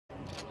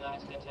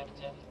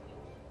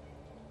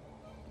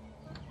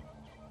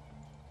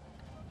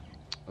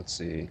Let's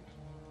see.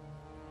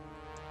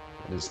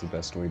 What is the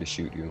best way to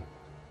shoot you?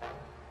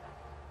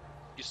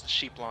 Use the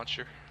sheep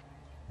launcher.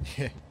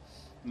 Yeah.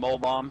 Mole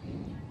bomb.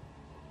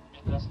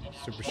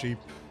 Super sheep.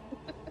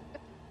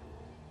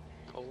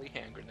 Holy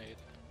hand grenade.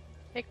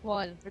 Pick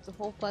one. There's a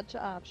whole bunch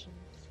of options.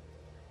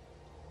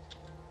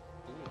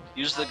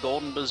 Use the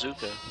golden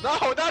bazooka.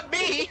 No, not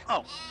me!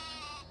 Oh.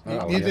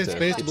 Oh, Need you that have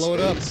space to blow it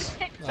up.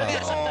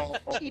 Oh.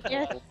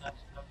 Yes.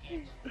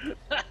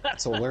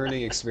 It's a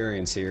learning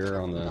experience here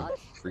on the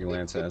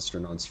Freelance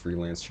Astronauts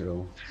Freelance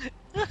Show.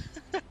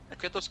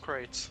 Look at those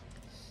crates.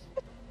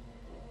 I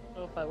don't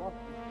know if I want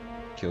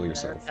Kill to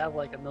yourself. have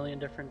like a million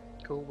different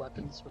cool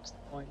weapons. What's the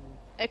point?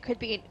 It could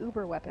be an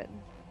uber weapon.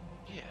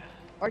 Yeah.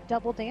 Or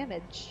double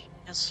damage.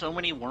 Has so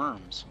many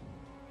worms.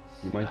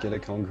 You might get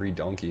a hungry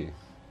donkey.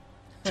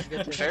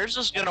 Ferr's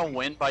just gonna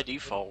win by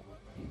default.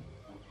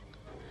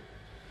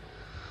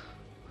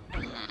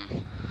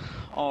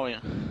 Oh yeah.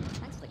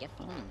 Thanks for the gift.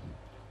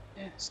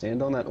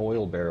 Stand on that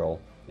oil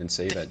barrel and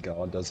say that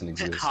God doesn't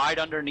exist. Hide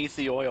underneath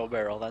the oil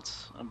barrel.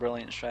 That's a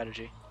brilliant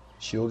strategy.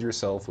 Shield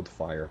yourself with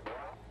fire.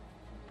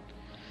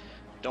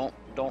 Don't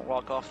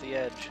walk off the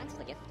edge. Thanks for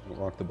the gift. Don't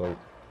rock the boat.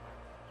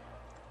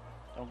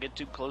 Don't get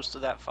too close to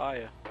that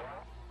fire.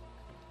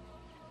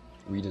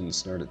 We didn't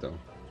start it though.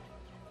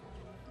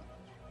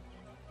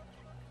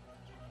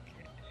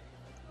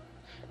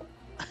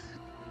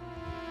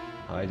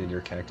 Hide in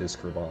your cactus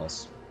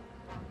crevasse.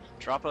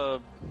 Drop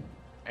a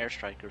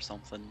airstrike or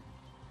something.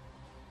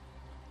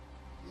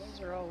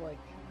 Those are all like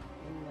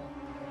in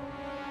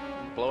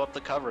the... Blow up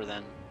the cover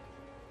then.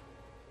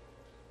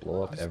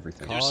 Blow up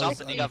everything. Do Cause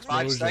something. You got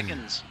 5 explosion.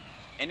 seconds.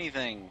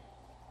 Anything.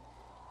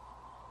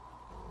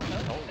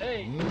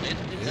 Hey!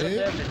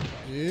 Yeah.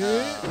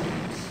 Yeah.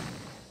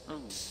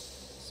 Ooh.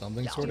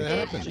 Something sort of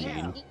happened.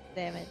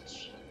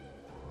 Damage.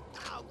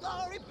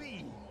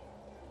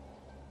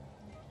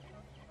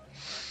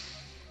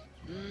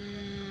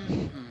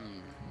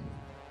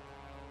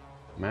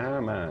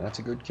 Man, that's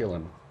a good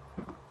killing.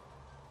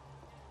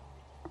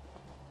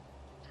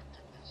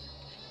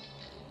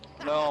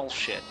 No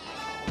shit.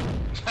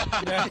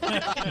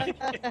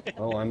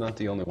 Oh, I'm not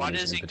the only Why one.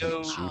 does who's he gonna go?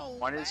 potential shoot.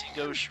 Why does he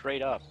go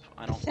straight up?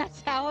 I don't.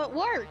 That's how it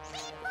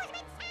works.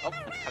 Oh,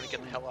 how to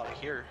get the hell out of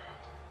here.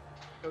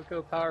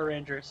 Go Power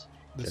Rangers.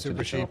 The Get to super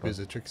the sheep chopper. is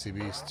a tricksy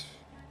beast.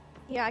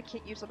 Yeah, I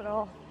can't use them at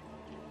all.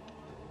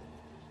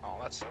 Oh,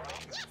 that's...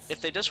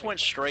 If they just went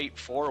straight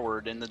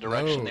forward in the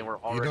direction No, they were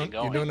already you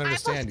going. don't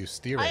understand. You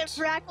steer I am it.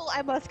 Drakkel.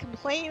 I must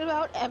complain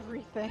about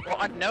everything. Well,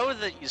 I know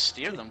that you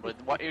steer them, but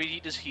why,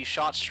 he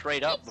shot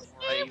straight up before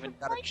I even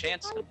got a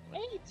chance to.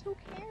 Wait, who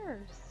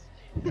cares?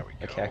 There we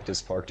A go.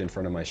 cactus parked in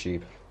front of my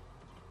sheep.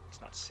 It's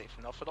not safe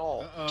enough at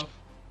all. Uh-oh.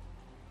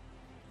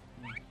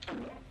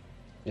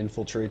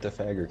 Infiltrate the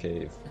Fagger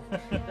Cave.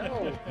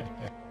 No!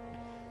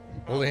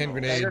 Holy hand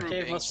grenade. Tiger Cave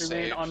Being must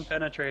remain safe.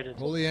 unpenetrated.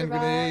 Holy hand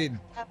Survive. grenade.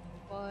 Have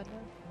fun.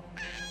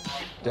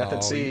 Death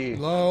at sea.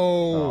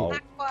 Low. Oh,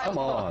 come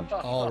on.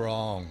 All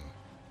wrong.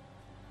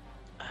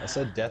 I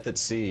said death at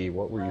sea.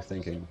 What were you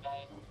thinking?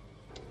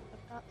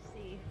 Let's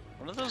see.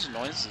 What are those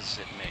noises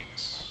it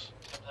makes?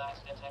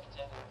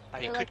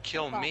 He They're could like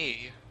kill fuck.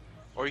 me.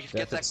 Or you could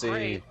Death get at that sea.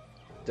 crate.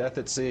 Death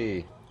at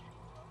sea.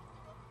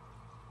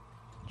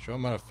 Show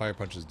him how a fire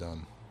punch is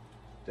done.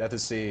 Death at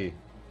sea.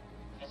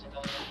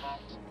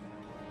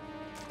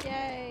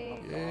 Yay!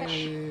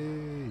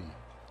 Yay.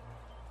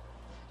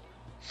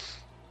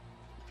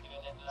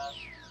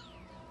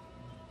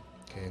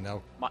 Okay,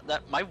 now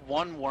My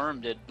one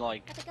worm did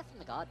like That's a gift from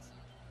the gods.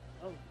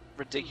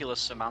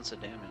 ridiculous amounts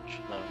of damage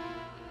though.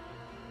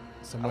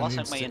 someone lost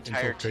needs my to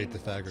entire infiltrate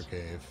team. the Fagger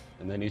Cave.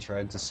 And then he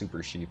tried to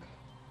super sheep.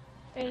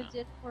 It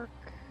did work.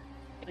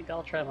 I think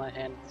I'll try my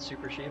hand with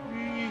Super Sheep.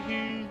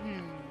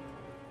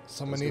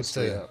 Someone Let's go needs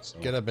straight to up, so-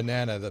 get a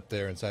banana up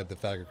there inside the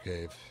Fagger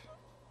Cave.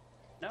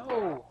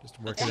 No!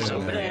 Just work That's it so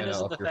in there. bad. Banana is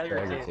up the your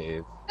Fagger Fagger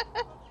Cave.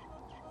 Cave.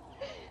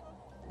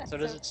 So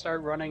does it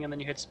start running and then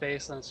you hit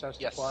space and it starts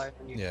Yes. to fly?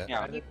 And you Yeah.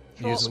 Yeah. You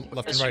Use control-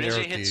 left and As right soon as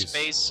arrow you hit keys.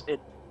 space, it.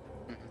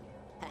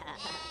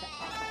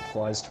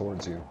 Flies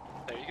towards you.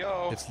 There you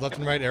go. It's left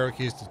and right arrow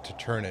keys to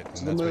turn it, It's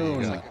and the that's what you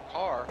moon. got. Like a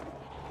car.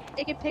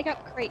 It can pick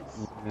up crates.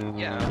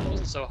 Yeah. That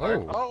wasn't so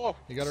hard. Oh, Oh!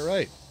 you got it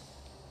right.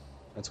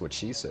 That's what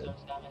she said.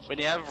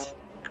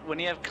 When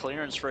you have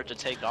clearance for it to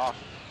take off,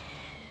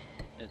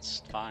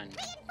 it's fine.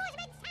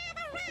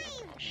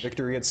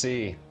 Victory at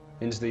sea.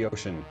 Into the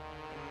ocean.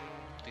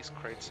 These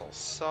crates all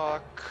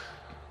suck.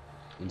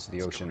 Into the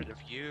Let's get ocean. rid of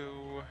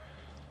you.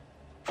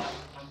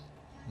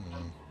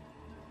 Hmm.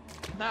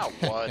 Now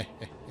what?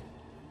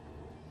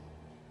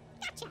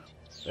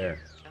 There.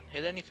 Can't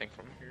hit anything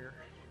from here.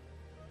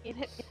 You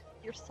hit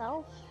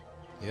yourself.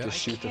 Yeah. Just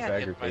shoot the can't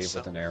hit Fagger Cave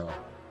myself. with an arrow.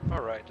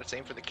 Alright, let's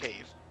aim for the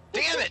cave.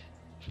 Damn it!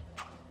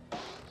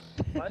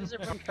 Why does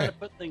everyone try to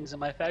put things in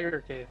my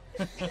Fagger Cave?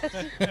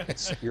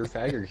 Your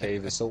Fagger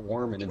Cave is so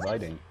warm and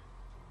inviting.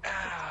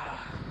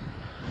 Ah.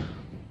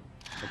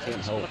 I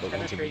can't help but want to be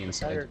Penetrate the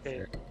inside Fagger the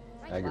Cave.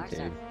 Fagger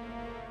Cave.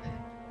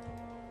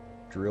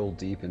 drill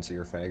deep into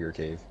your fagger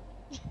cave.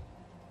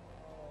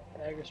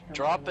 Daggers from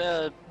Drop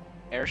behind.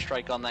 a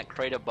airstrike on that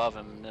crate above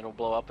him, and it'll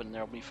blow up, and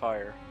there'll be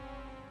fire.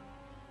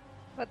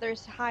 But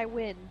there's high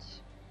wind.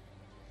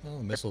 Well,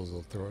 the missiles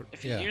will throw it.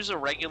 If you Yeah. use a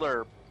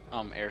regular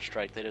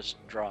airstrike, they just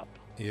drop.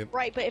 Yep.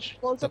 Right, but if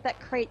it blows up that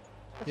crate,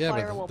 the Yeah,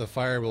 fire but will. the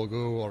fire will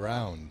go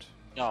around.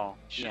 No,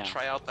 You should yeah.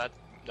 try out that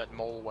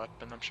mole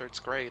weapon. I'm sure it's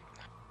great.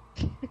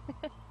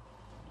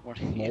 What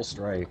do you- Mole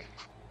strike.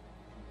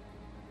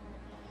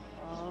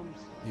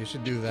 You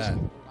should do that.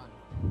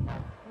 Come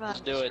on,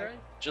 Just do it.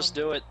 Just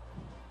do it.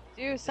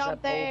 do Is that mole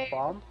something.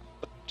 bomb?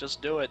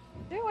 Just do it.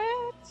 Do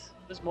it.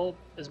 Is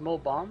mole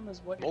bomb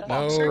is what you're Mole talking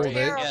bomb's No, great.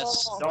 they-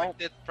 Yes. Don't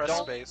press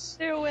don't- space.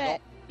 Do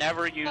it.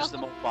 Never use the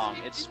mole bomb.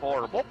 It's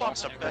horrible. Mole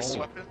bomb's the Don't best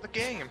ever- weapon in the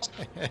game.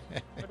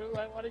 What do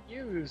I want to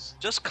use?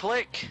 Just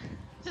click.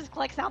 Just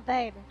click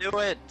something. Do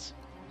it.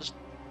 Just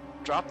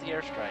drop the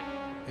airstrike.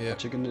 Yeah.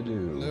 What you gonna do?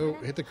 No,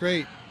 hit the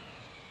crate.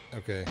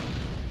 Okay.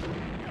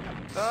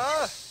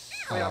 Ah!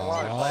 We got Aw.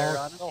 water fire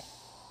on it.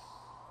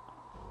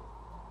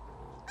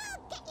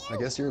 I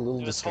guess you're a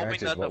little I was hoping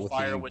distracted, that what the with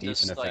fire being would deep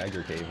just, in a like-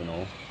 fagger cave and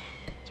all.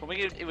 So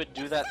maybe it would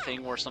do that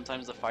thing where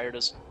sometimes the fire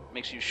just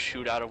makes you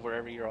shoot out of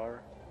wherever you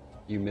are.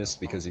 You missed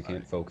because you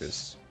can't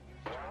focus.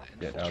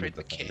 Get out of Infiltrate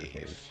the the fagger cave.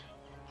 cave.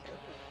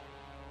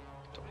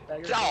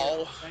 Daggers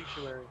No!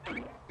 Sanctuary.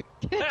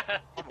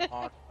 Come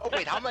on. Oh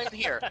wait, how am I in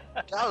here?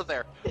 Get out of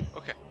there.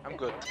 Okay, I'm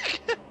good.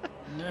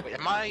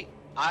 Wait,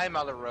 I'm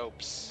out of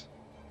ropes.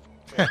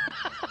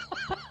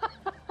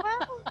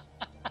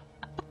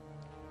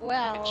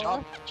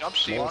 Well. Jump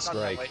sheet. Mole Walk on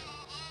that strike. way.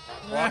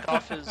 Block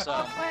off his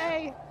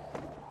Way.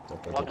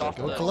 Block off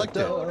Go the- collect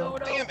it.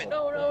 Damn it!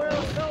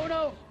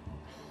 No.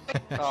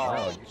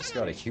 Wow, you just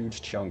got a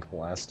huge chunk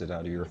blasted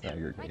out of your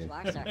fagger cave.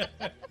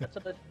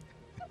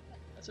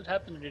 That's what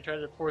happened when you try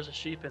to force a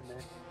sheep in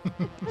there.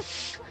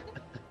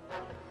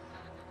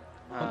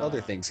 What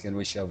other things can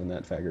we shove in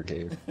that fagger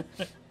cave?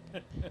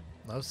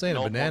 I was saying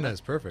No a banana woman.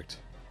 is perfect.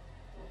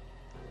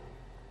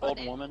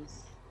 old woman.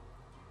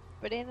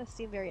 Bananas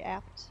seem very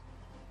apt.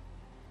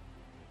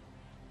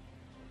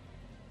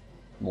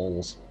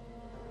 Moles.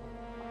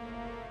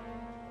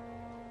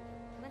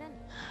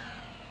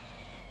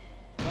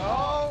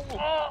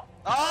 No!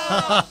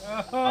 Ah!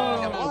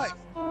 I'm alive.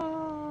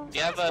 Oh.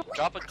 You have a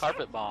drop a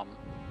carpet bomb.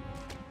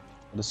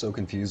 What is so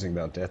confusing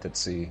about death at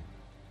sea?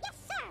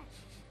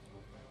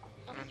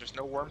 There's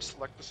no worm.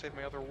 Select to save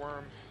my other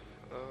worm.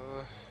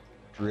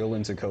 Drill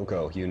into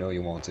Coco, you know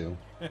you want to.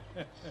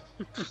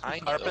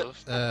 Kind Carpet.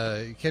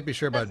 of. You can't be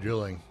sure about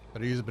drilling.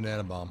 Better use a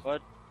banana bomb.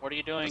 What are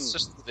you doing? Let's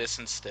just do this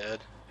instead.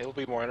 It'll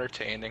be more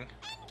entertaining.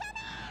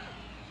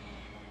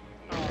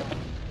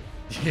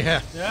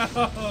 Yeah.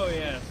 Oh,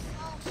 yes.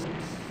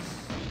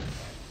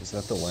 Is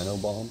that the Leno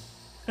bomb?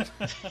 Looks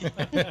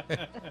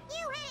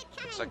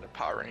like the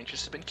Power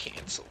Rangers have been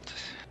cancelled.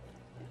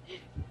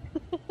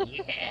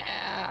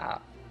 Yeah.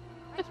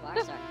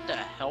 What the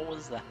hell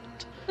was that?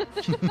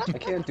 I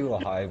can't do a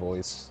high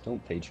voice.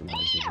 Don't patronize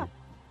me.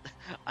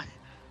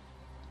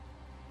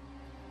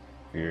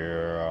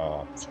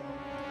 Yeah.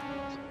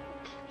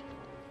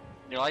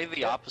 You're like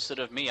the opposite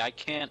of me. I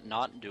can't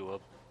not do a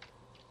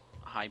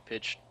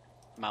high-pitched,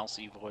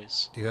 mousy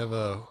voice. Do you have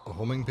a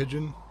homing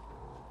pigeon?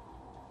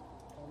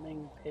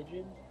 Homing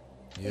pigeon.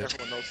 Yep.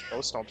 Everyone knows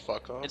those don't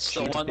fuck up. It's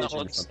the Shoot one that pigeon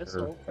looks. from her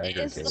Thistle. fagger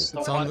It's cave. the It's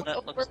one on-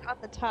 that looks. over on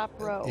the top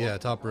row. Yeah,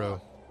 top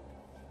row.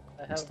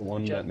 I have It's the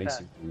one that makes jetpack.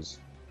 you lose.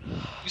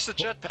 Use the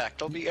jetpack.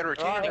 They'll be Oh,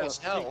 entertaining as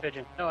homing hell.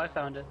 pigeon. No, I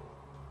found it.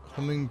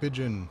 Homing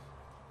pigeon.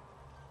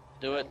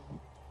 Do it.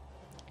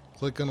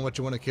 Click on what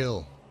you want to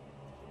kill.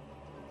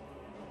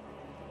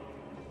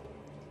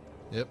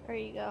 Yep. There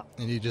you go.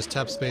 And you just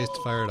tap space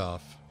to fire it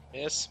off.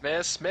 Miss,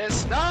 miss,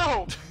 miss.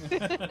 No!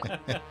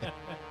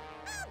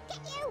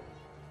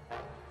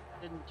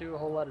 Didn't do a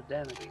whole lot of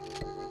damage.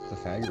 The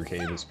fagger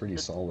cave is pretty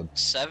solid.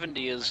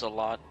 70 is a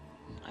lot,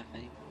 I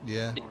think.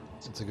 Yeah,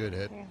 it's a good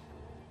hit.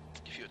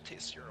 If you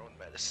taste your own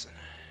medicine.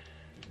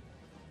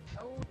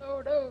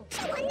 No.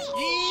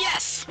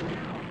 Yes!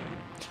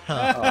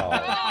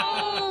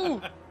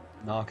 Oh.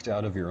 Knocked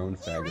out of your own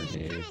fagger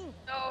cave.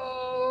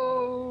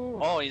 No!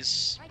 Oh,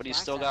 but he's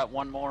still got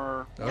one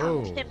more.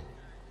 Oh.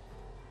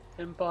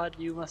 Pimpod,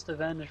 you must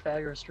avenge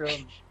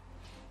Fagerstrom.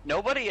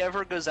 Nobody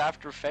ever goes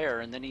after Ferr,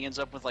 and then he ends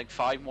up with like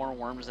 5 more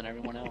worms than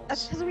everyone That's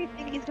else. because we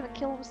think he's gonna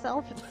kill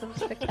himself in some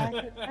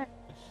spectacular way.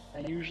 I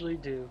usually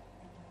do.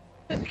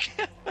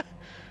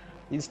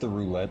 He's the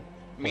roulette.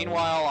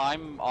 Meanwhile,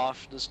 I'm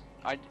off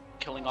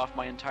killing off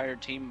my entire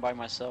team by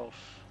myself.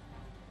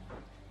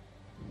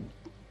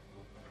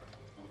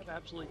 I have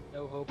absolutely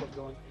no hope of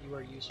going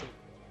anywhere useful.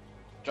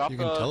 Drop You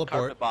can a teleport.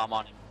 carpet bomb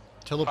on him.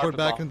 Teleport Carpet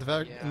back bomb. into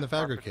the fagger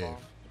carpet cave. bomb.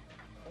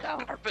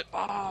 No, Carpet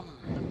bomb.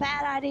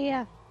 bad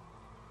idea.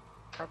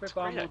 Carpet a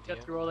bomb great will get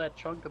idea. through all that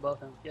chunk above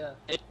him.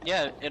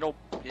 Yeah. It'll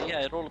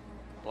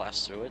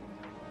blast through it.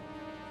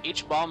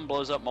 Each bomb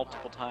blows up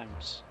multiple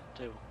times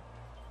too.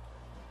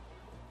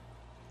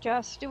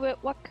 Just do it.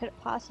 What could it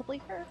possibly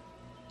hurt?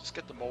 Just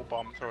get the mole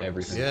bomb and throw it.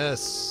 Everything.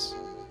 Yes.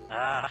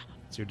 Ah.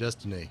 It's your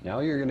destiny. Now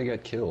you're gonna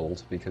get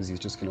killed because he's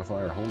just gonna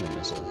fire a homing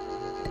missile.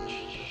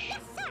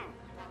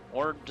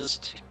 Or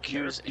just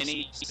use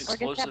any Or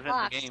get explosive that in the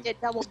box, game. get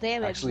double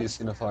damage. Actually, he's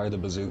gonna fire the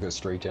bazooka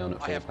straight down at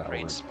I full have power.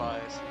 great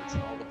spies. It's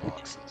all the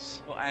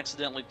boxes. We'll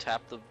accidentally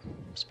tap the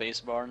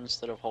space bar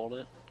instead of hold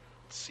it.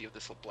 Let's see if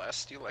this will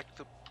blast you like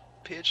the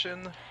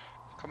pigeon.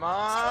 Come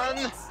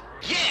on!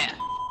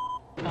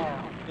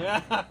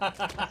 Yeah!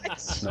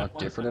 It's not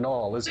different at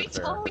all, is I it,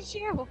 Ferr? told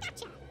you!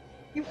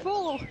 You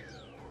fool!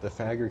 The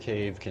Fagger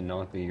Cave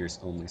cannot be your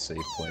only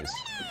safe place.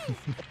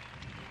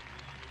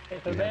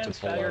 If You a have to man's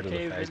pull out fire of the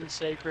cave faggot. isn't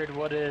sacred,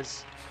 what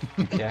is?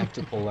 You have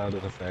to pull out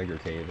of the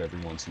Fagger Cave every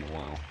once in a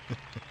while.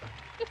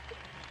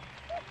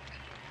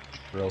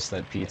 Or else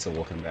that pizza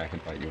will come back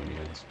and bite you in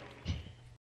the ass.